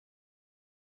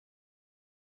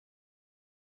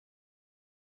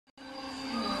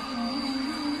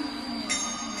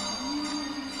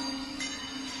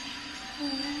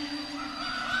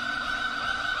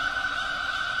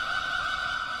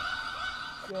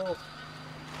So,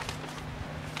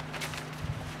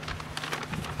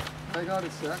 hang on a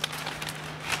sec.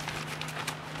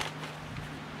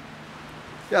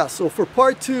 Yeah, so for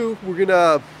part two, we're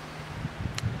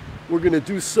gonna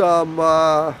do some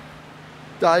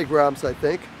diagrams, I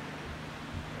think.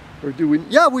 Or do we?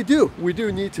 Yeah, we do. We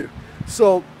do need to.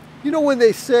 So, you know when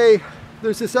they say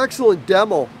there's this excellent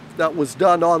demo that was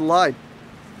done online,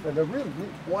 and I really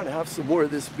want to have some more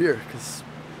of this beer because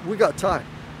we got time.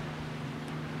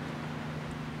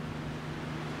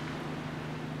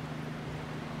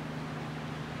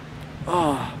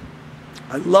 Ah,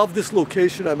 I love this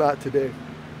location I'm at today.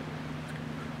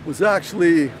 It was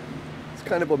actually, it's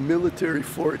kind of a military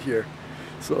fort here,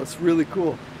 so it's really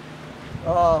cool.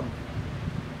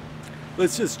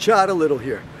 Let's just chat a little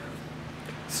here.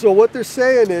 So what they're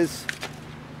saying is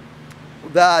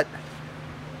that,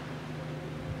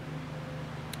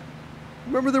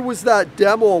 remember there was that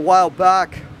demo a while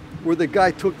back where the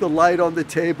guy took the light on the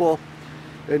table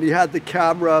and he had the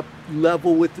camera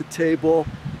level with the table,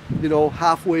 you know,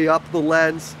 halfway up the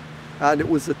lens, and it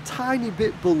was a tiny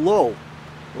bit below,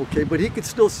 okay, but he could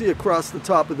still see across the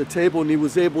top of the table and he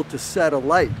was able to set a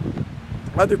light.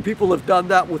 Other people have done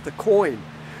that with a coin.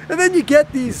 And then you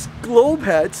get these globe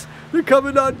heads, they're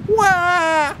coming on,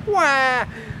 wah, wah.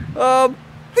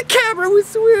 The camera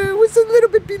was a little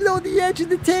bit below the edge of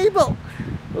the table.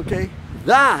 Okay,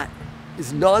 that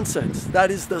is nonsense.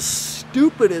 That is the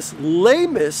stupidest,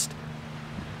 lamest,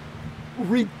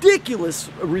 ridiculous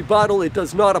rebuttal. It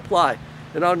does not apply.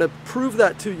 And I'm gonna prove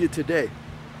that to you today.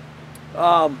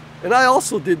 And I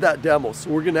also did that demo, so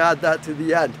we're gonna add that to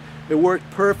the end. It worked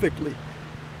perfectly.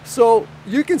 So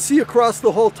you can see across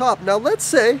the whole top. Now let's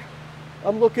say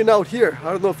I'm looking out here.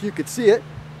 I don't know if you could see it,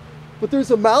 but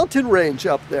there's a mountain range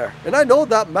up there. And I know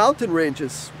that mountain range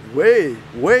is way,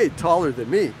 way taller than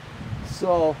me.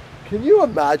 So can you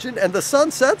imagine? And the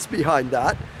sun sets behind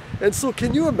that. And so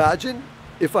can you imagine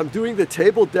if I'm doing the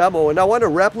table demo and I want to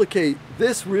replicate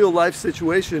this real life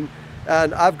situation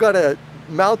and I've got a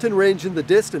mountain range in the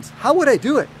distance, how would I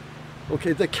do it?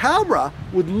 Okay, the camera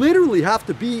would literally have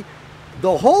to be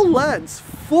the whole lens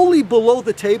fully below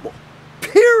the table,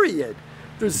 period.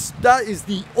 That is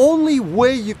the only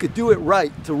way you could do it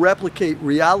right to replicate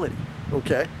reality,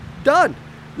 okay? Done.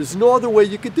 There's no other way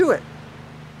you could do it.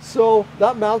 So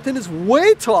that mountain is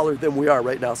way taller than we are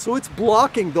right now. So it's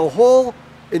blocking the whole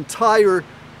entire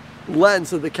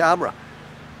lens of the camera.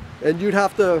 And you'd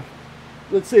have to,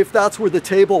 let's say if that's where the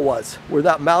table was, where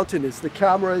that mountain is, the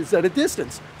camera is at a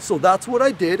distance. So that's what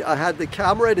I did. I had the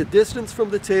camera at a distance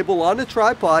from the table on a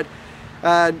tripod,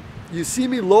 and you see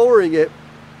me lowering it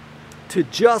to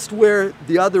just where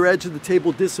the other edge of the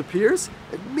table disappears,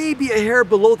 and maybe a hair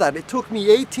below that. It took me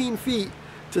 18 feet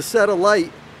to set a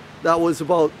light that was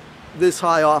about this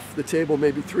high off the table,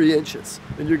 maybe 3 inches,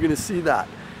 and you're gonna see that.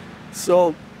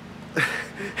 So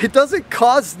it doesn't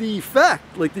cause the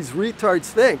effect like these retards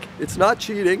think. It's not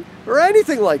cheating or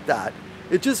anything like that.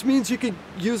 It just means you can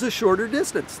use a shorter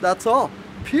distance, that's all,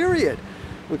 period.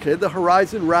 Okay, the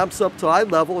horizon ramps up to eye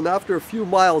level, and after a few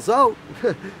miles out,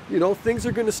 you know, things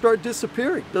are gonna start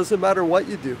disappearing. Doesn't matter what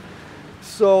you do.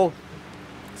 So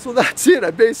that's it.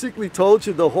 I basically told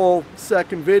you the whole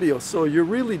second video. So you're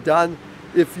really done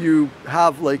if you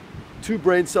have like 2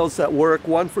 brain cells that work,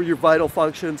 one for your vital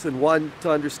functions and one to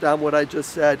understand what I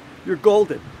just said. You're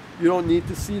golden. You don't need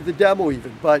to see the demo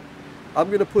even, but I'm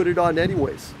gonna put it on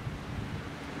anyways.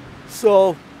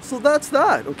 So that's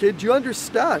that, okay? Do you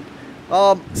understand?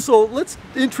 So let's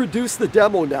introduce the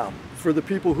demo now for the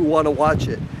people who want to watch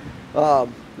it.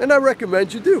 And I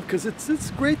recommend you do, because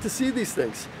it's great to see these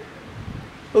things.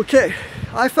 Okay,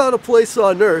 I found a place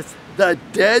on Earth, the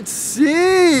Dead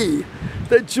Sea,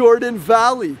 the Jordan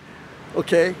Valley.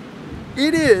 Okay,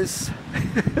 it is,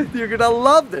 you're gonna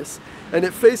love this. And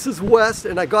it faces west,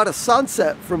 and I got a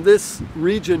sunset from this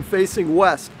region facing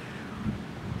west.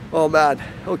 Oh man,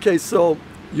 okay, so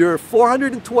you're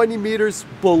 420 meters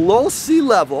below sea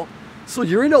level, so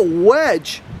you're in a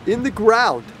wedge in the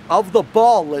ground of the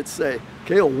ball, let's say,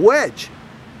 okay, a wedge.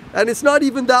 And it's not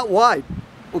even that wide,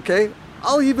 okay?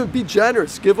 I'll even be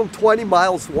generous, give them 20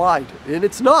 miles wide, and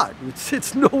it's not,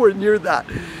 it's nowhere near that.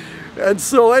 And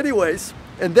so anyways,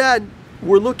 and then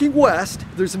we're looking west,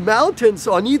 there's mountains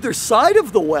on either side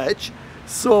of the wedge.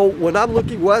 So when I'm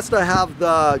looking west, I have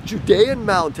the Judean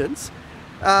Mountains,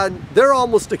 and they're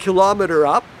almost a kilometer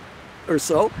up or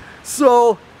so.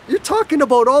 So you're talking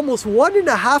about almost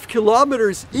 1.5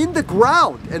 kilometers in the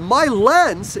ground, and my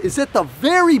lens is at the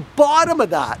very bottom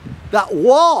of that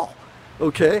wall,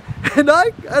 okay? And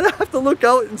I have to look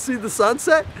out and see the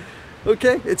sunset,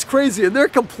 okay? It's crazy, and they're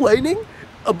complaining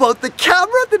about the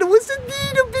camera that it was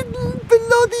indeed a bit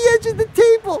below the edge of the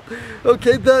table.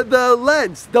 Okay, the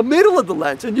lens, the middle of the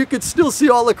lens, and you could still see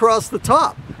all across the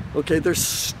top. Okay, they're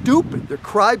stupid. They're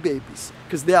crybabies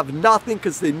because they have nothing,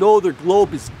 because they know their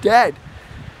globe is dead.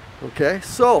 Okay,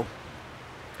 so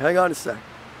hang on a sec.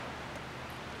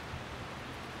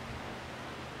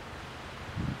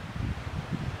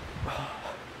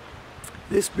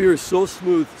 This beer is so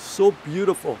smooth, so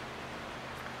beautiful.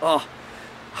 Oh,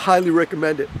 highly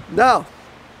recommend it. Now,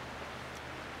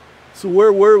 so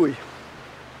where were we?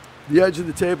 The edge of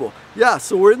the table. Yeah,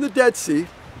 so we're in the Dead Sea,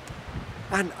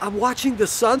 and I'm watching the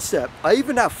sunset. I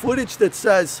even have footage that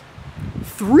says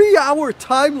 3-hour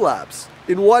time lapse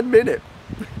in 1 minute.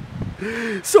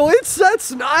 So it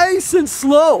sets nice and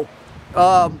slow,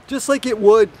 just like it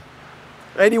would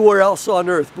anywhere else on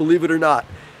Earth, believe it or not.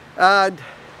 And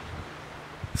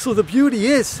so the beauty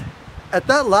is, at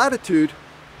that latitude,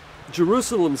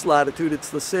 Jerusalem's latitude, it's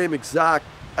the same exact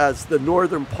as the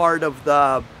northern part of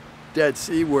the Dead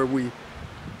Sea where we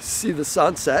see the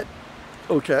sunset,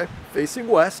 okay, facing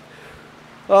west.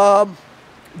 The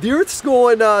Earth's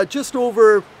going just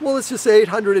over, well, let's just say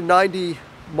 890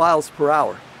 miles per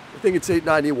hour. I think it's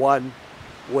 891,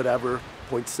 whatever,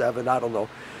 0.7, I don't know.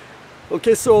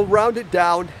 Okay, so round it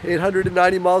down,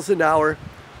 890 miles an hour,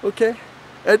 okay?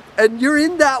 And you're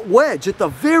in that wedge at the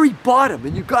very bottom,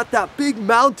 and you've got that big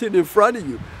mountain in front of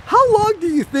you. How long do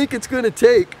you think it's going to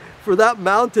take for that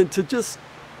mountain to just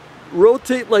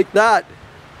rotate like that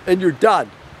and you're done?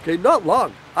 Okay, not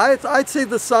long. I'd say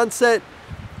the sunset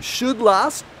should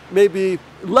last maybe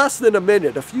less than a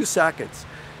minute, a few seconds.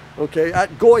 Okay,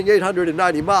 at going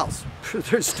 890 miles.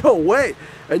 There's no way.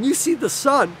 And you see the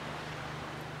sun,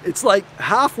 it's like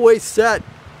halfway set,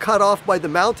 cut off by the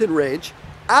mountain range,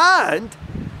 and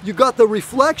you got the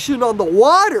reflection on the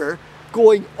water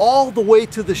going all the way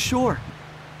to the shore.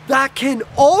 That can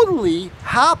only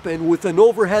happen with an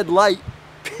overhead light,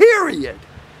 period.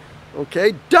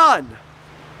 Okay, done.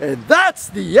 And that's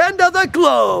the end of the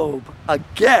globe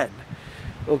again.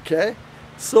 Okay,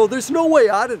 so there's no way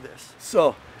out of this.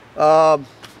 So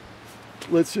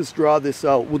let's just draw this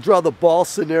out. We'll draw the ball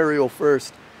scenario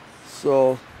first.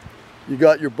 So you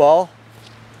got your ball,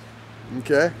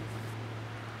 okay?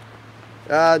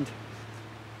 And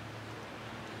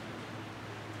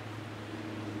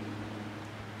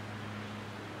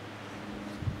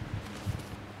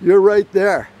you're right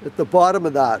there at the bottom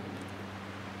of that.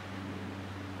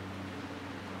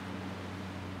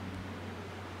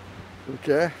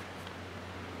 Okay.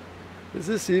 Is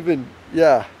this even,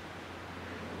 yeah.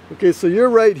 Okay, so you're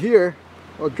right here.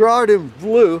 I'll draw it in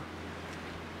blue.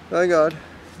 Hang on.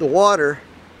 The water.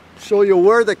 Show you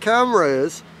where the camera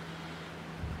is.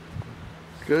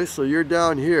 Okay, so you're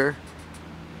down here.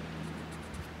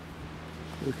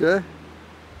 Okay?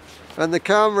 And the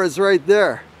camera is right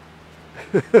there.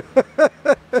 In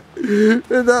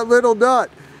that little dot.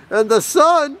 And the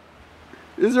sun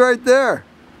is right there.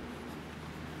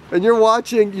 And you're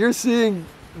watching, you're seeing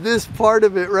this part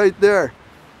of it right there.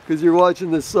 Because you're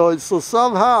watching this. So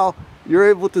somehow you're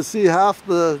able to see half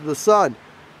the sun.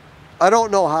 I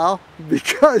don't know how,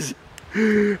 because,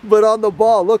 but on the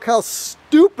ball, look how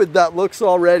stupid that looks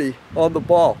already on the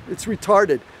ball. It's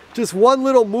retarded. Just one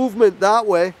little movement that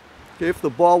way. Okay, if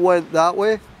the ball went that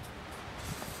way,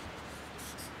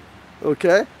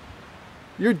 okay,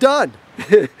 you're done.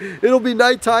 It'll be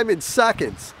nighttime in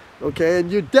seconds. Okay,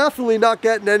 and you're definitely not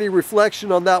getting any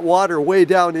reflection on that water way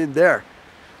down in there.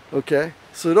 Okay,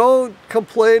 so don't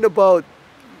complain about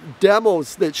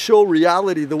demos that show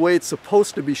reality the way it's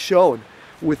supposed to be shown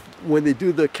with when they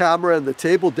do the camera and the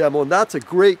table demo, and that's a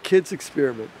great kids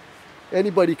experiment.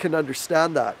 Anybody can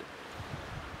understand that.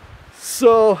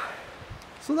 So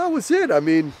that was it. I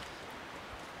mean,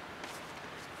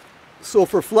 so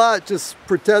for flat, just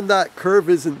pretend that curve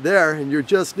isn't there and you're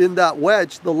just in that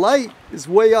wedge. The light is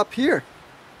way up here.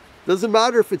 Doesn't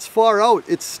matter if it's far out,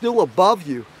 it's still above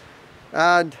you.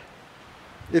 And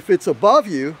if it's above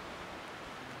you,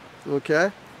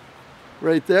 okay,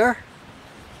 right there,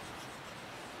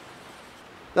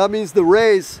 that means the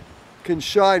rays can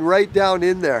shine right down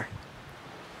in there.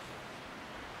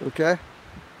 Okay?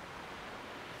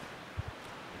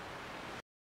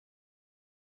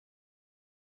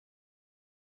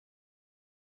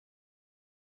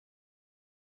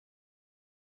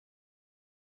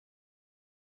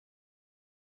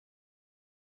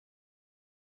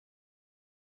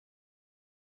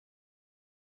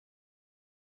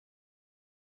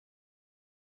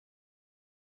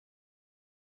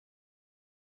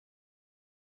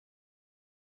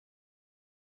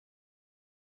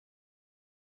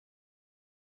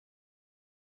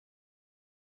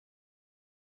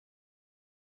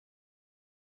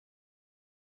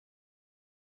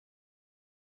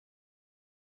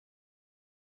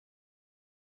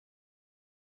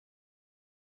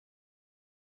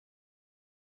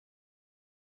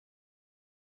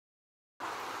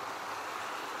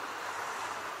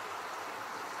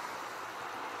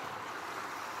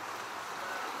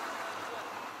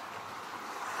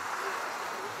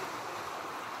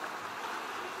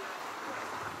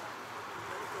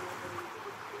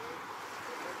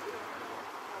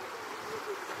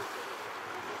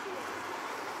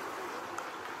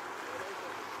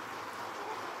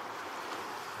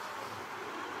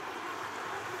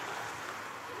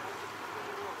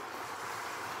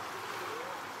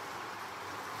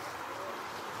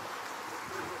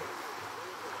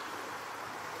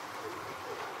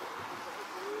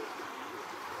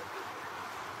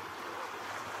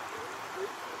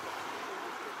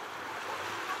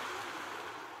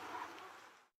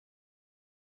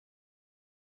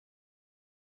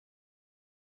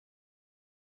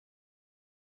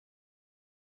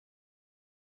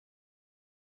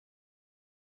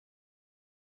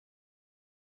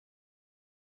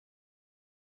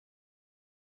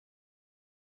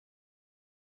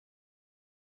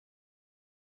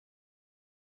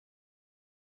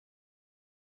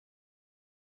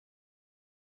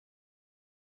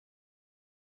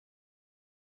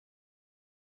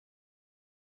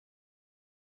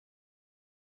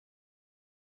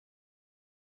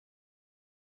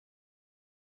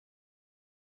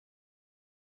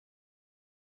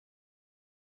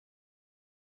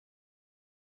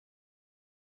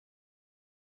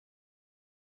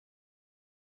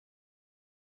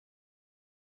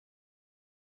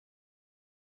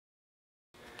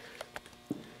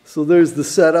 So there's the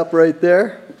setup right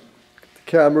there. The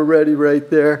camera ready right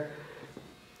there.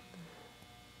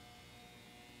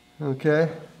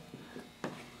 Okay.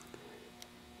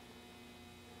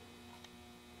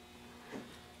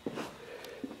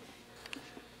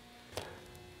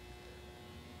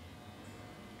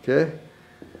 Okay.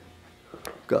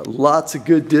 Got lots of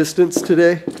good distance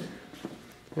today.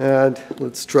 And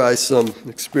let's try some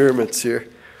experiments here.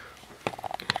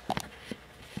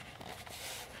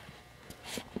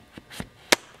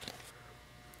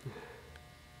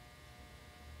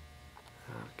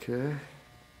 Okay.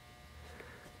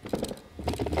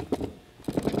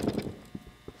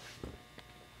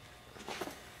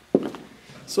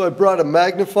 So I brought a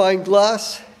magnifying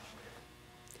glass,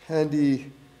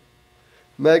 handy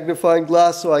magnifying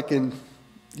glass so I can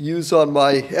use on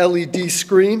my LED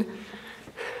screen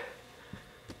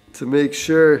to make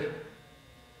sure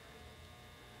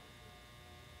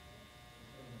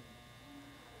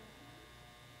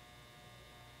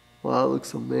wow, that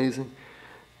looks amazing.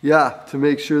 Yeah, to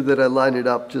make sure that I line it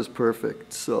up just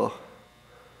perfect. So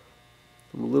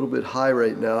I'm a little bit high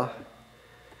right now.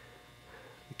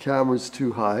 The camera's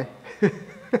too high.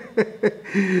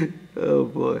 Oh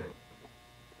boy.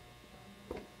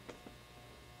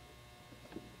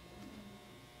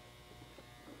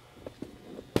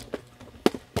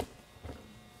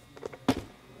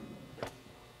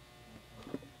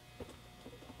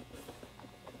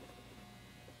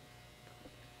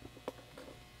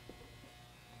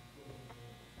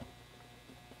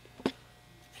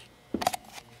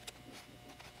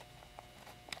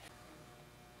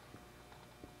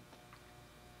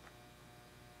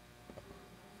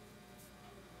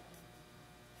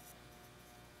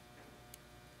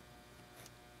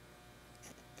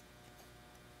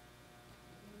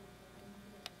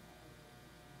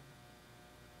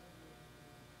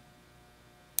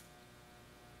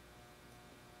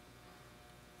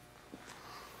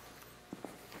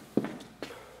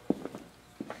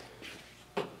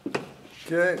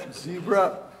 Okay,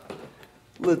 zebra,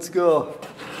 let's go.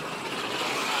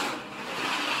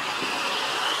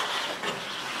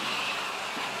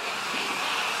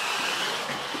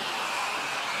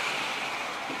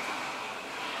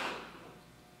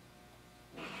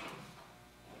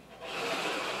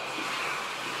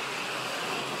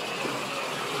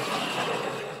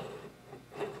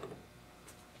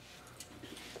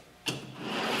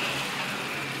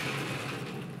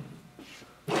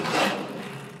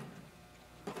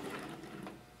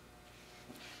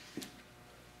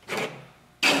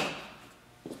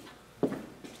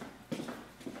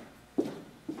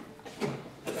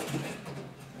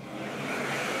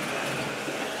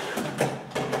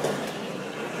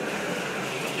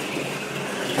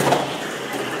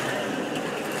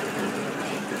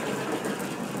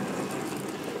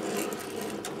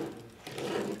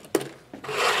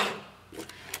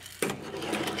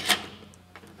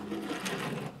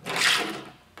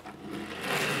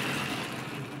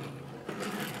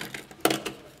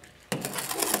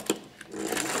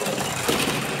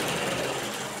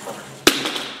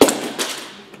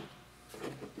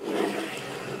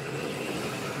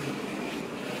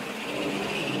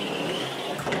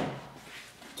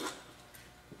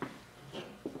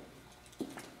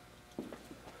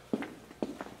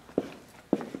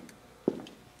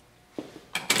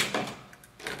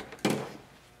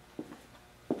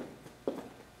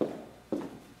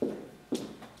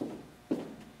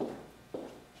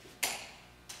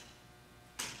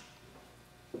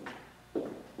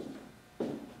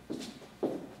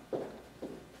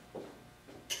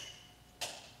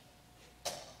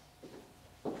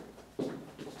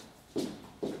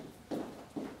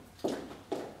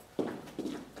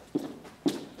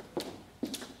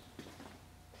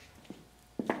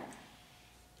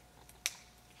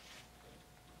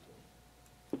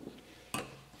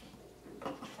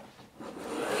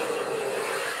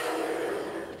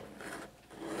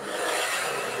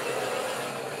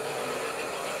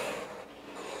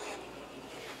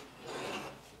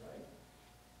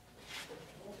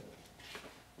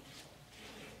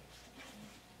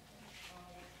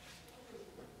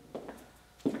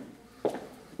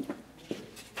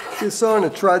 Just on to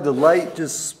try the light,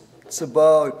 just it's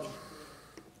about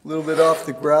a little bit off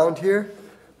the ground here.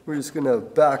 We're just going to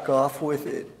back off with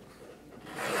it.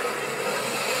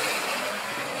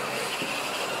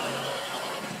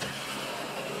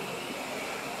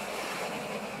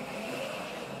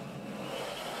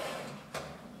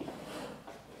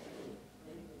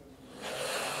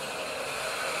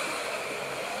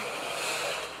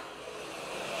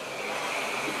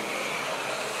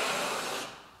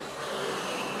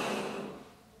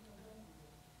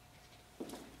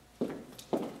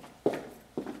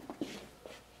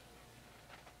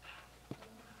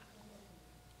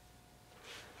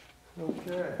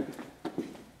 Okay.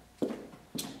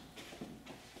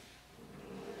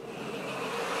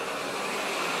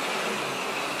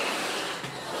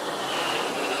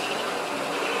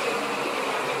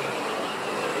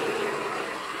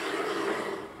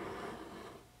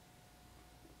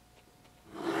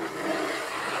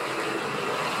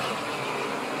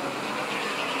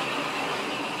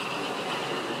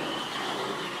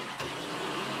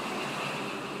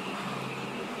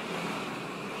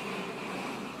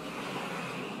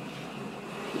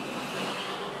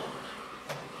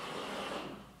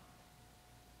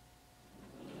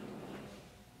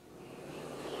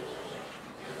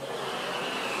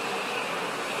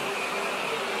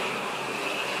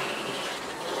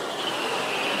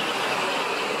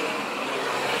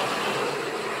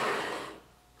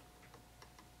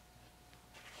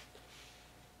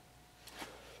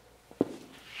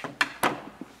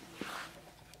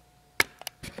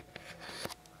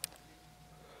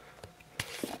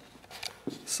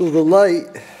 So the light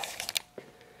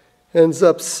ends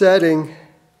up setting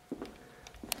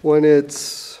when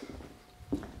it's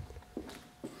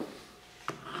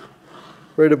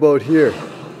right about here.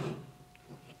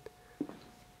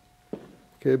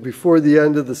 Okay, before the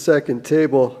end of the second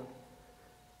table,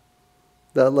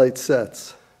 that light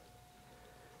sets.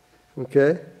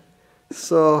 Okay,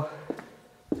 so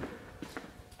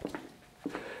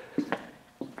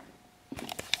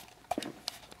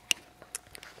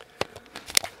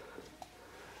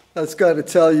that's got to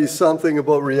tell you something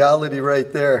about reality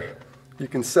right there. You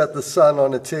can set the sun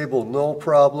on a table, no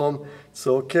problem. It's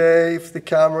okay if the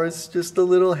camera is just a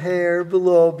little hair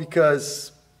below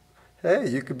because, hey,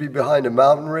 you could be behind a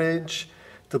mountain range,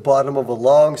 the bottom of a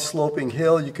long sloping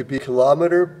hill. You could be a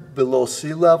kilometer below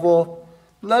sea level.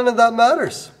 None of that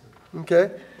matters,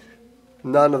 okay?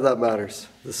 None of that matters.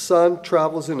 The sun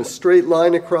travels in a straight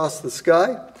line across the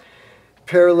sky,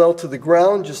 parallel to the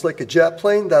ground, just like a jet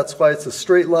plane. That's why it's a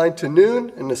straight line to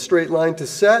noon and a straight line to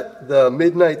set. The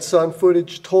midnight sun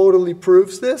footage totally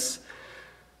proves this.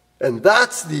 And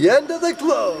that's the end of the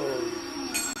globe.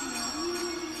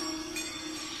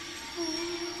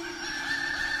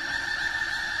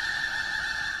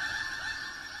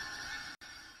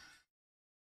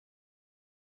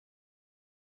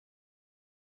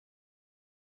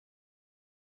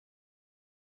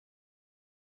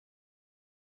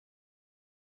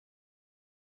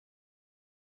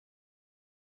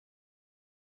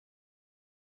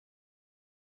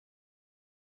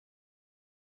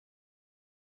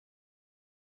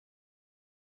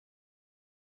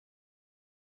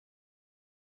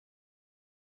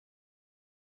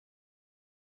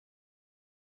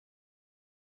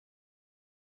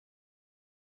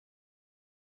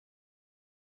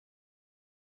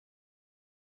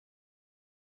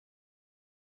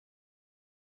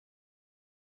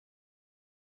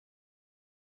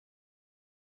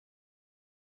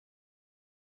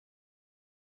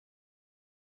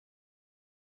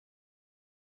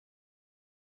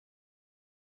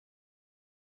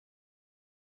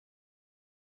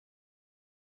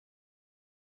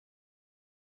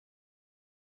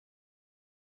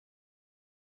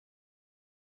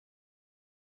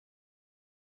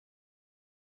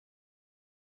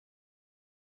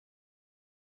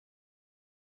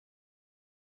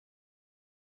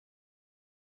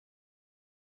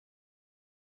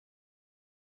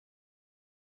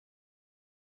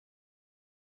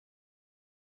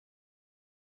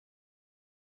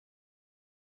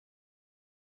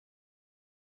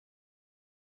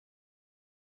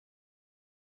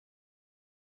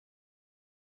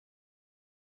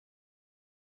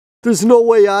 There's no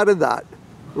way out of that.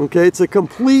 Okay, it's a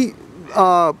complete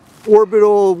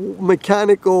orbital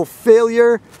mechanical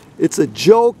failure. It's a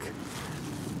joke.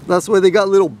 That's why they got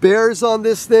little bears on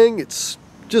this thing. It's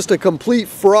just a complete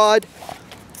fraud.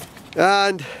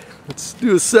 And let's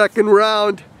do a second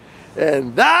round.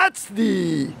 And that's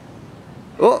the...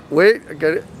 Oh, wait, I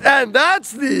got it. And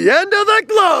that's the end of the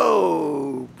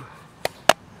globe.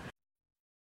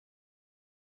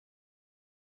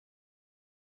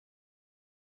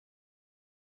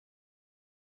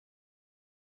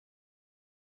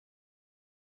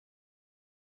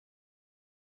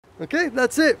 Okay,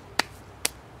 that's it.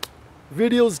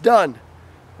 Video's done.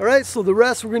 All right, so the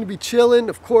rest we're going to be chilling.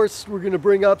 Of course, we're going to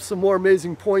bring up some more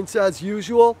amazing points as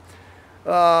usual.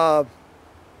 I'll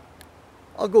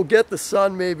go get the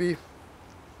sun maybe.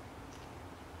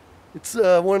 It's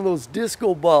one of those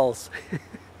disco balls.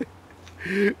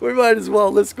 We might as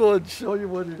well. Let's go and show you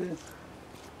what it is.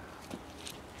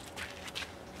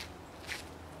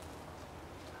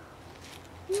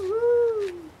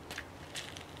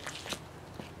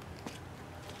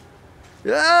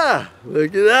 Yeah,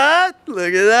 look at that,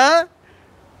 look at that.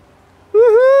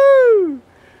 Woohoo!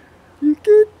 You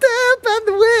can tell by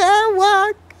the way I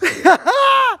walk.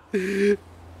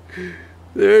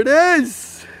 There it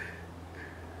is.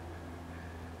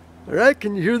 All right,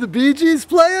 can you hear the Bee Gees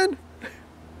playing?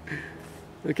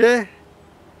 Okay,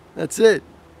 that's it.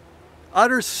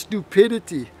 Utter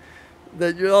stupidity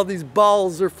that all these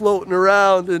balls are floating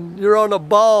around and you're on a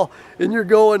ball and you're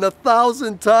going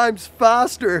 1,000 times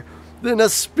faster than a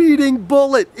speeding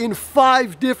bullet in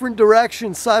 5 different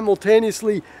directions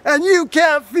simultaneously, and you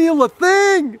can't feel a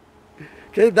thing.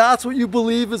 Okay, that's what you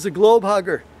believe is a globe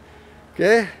hugger.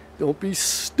 Okay, don't be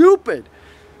stupid.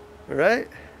 All right,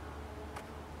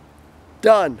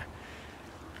 done.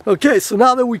 Okay, so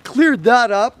now that we cleared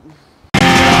that up,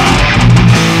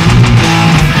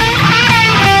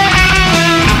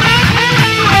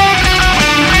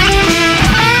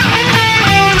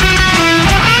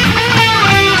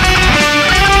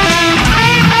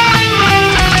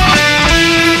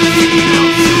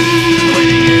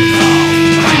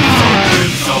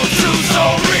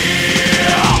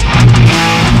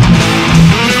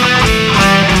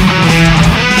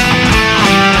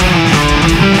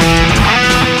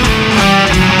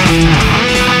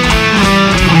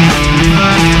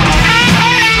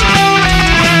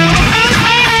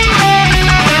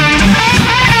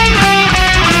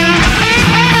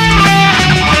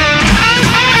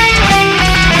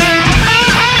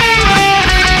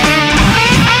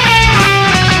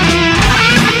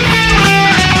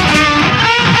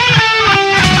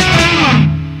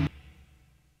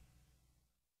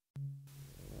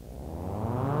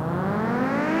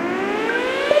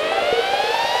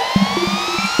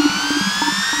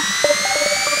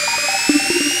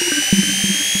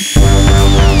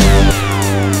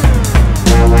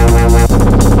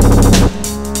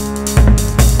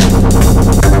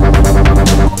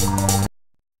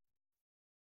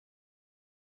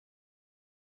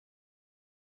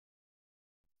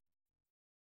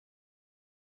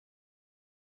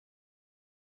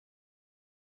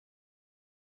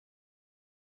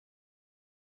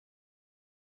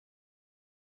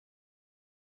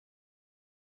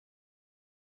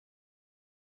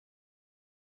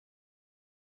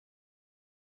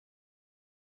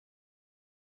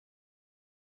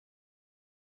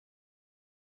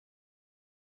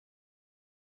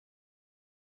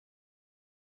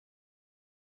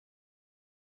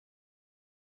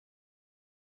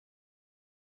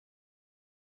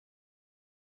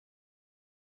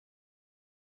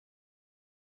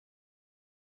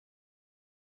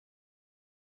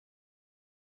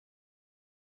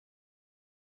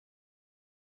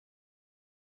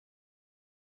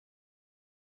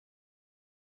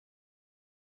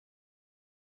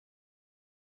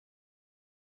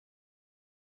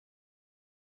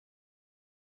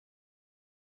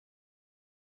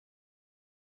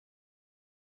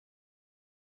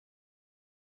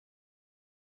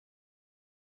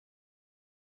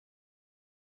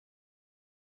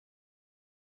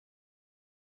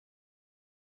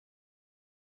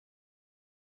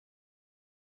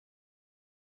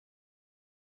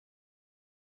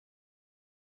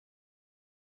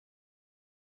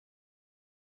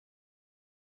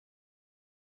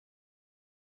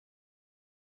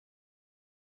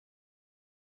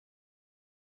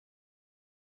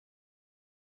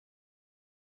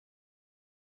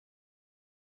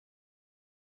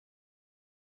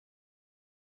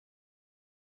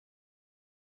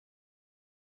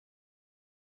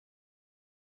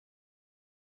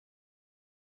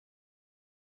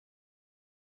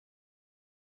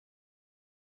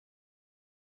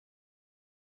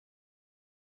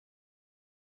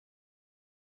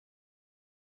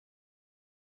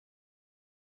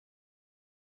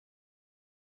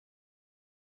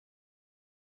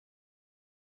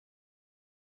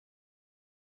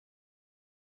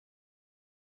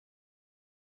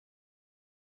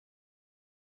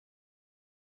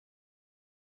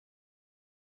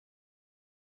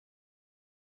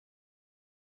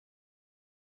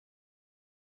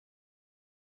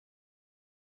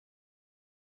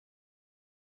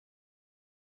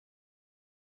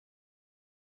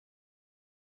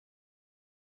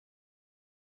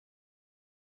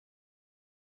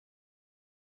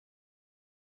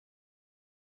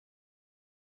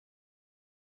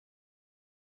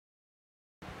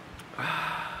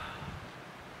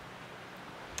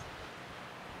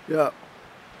 yeah.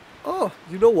 Oh,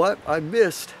 you know what? I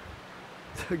missed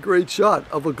a great shot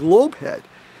of a globe head.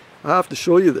 I have to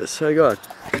show you this. Hang on.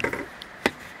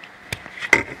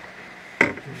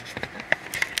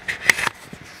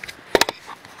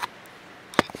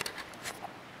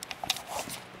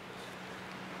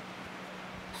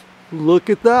 Look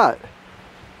at that.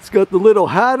 He's got the little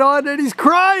hat on and he's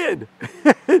crying.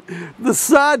 The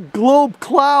sad globe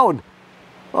clown.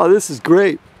 Oh, this is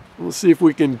great. We'll see if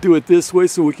we can do it this way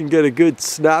so we can get a good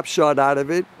snapshot out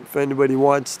of it. If anybody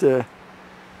wants to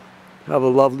have a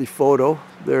lovely photo.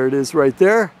 There it is right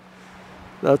there.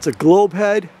 That's a globe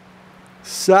head.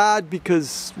 Sad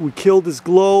because we killed his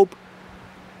globe.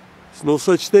 There's no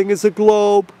such thing as a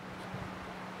globe.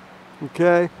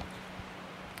 Okay.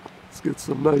 Let's get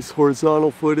some nice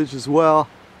horizontal footage as well.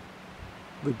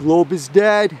 The globe is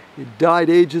dead. It died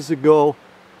ages ago.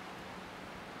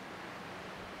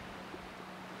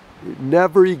 It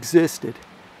never existed.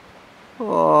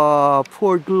 Oh,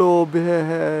 poor globe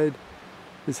head.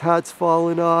 His hat's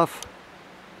falling off.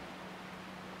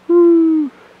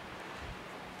 Woo.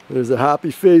 There's a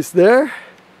happy face there.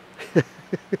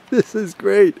 This is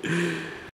great.